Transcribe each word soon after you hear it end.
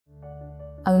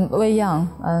I'm Wei Yang,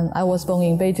 and I was born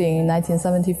in Beijing in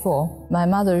 1974. My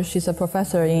mother, she's a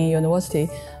professor in university.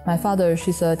 My father,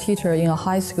 she's a teacher in a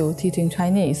high school teaching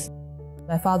Chinese.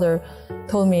 My father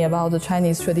told me about the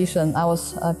Chinese tradition. I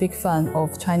was a big fan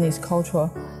of Chinese culture.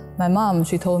 My mom,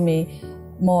 she told me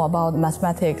more about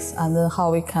mathematics and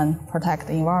how we can protect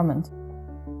the environment.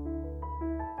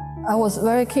 I was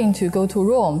very keen to go to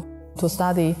Rome to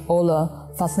study all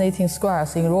the fascinating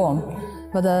squares in Rome,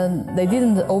 but they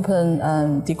didn't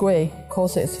open degree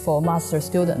courses for master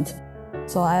students.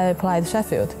 So I applied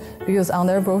Sheffield because on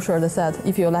their brochure they said,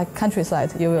 if you like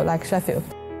countryside, you will like Sheffield.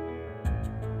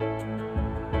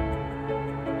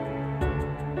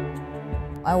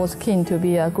 I was keen to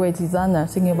be a great designer,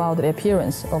 thinking about the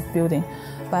appearance of building.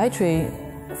 But actually,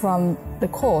 from the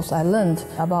course, I learned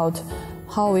about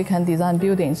how we can design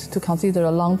buildings to consider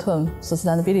long-term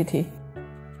sustainability.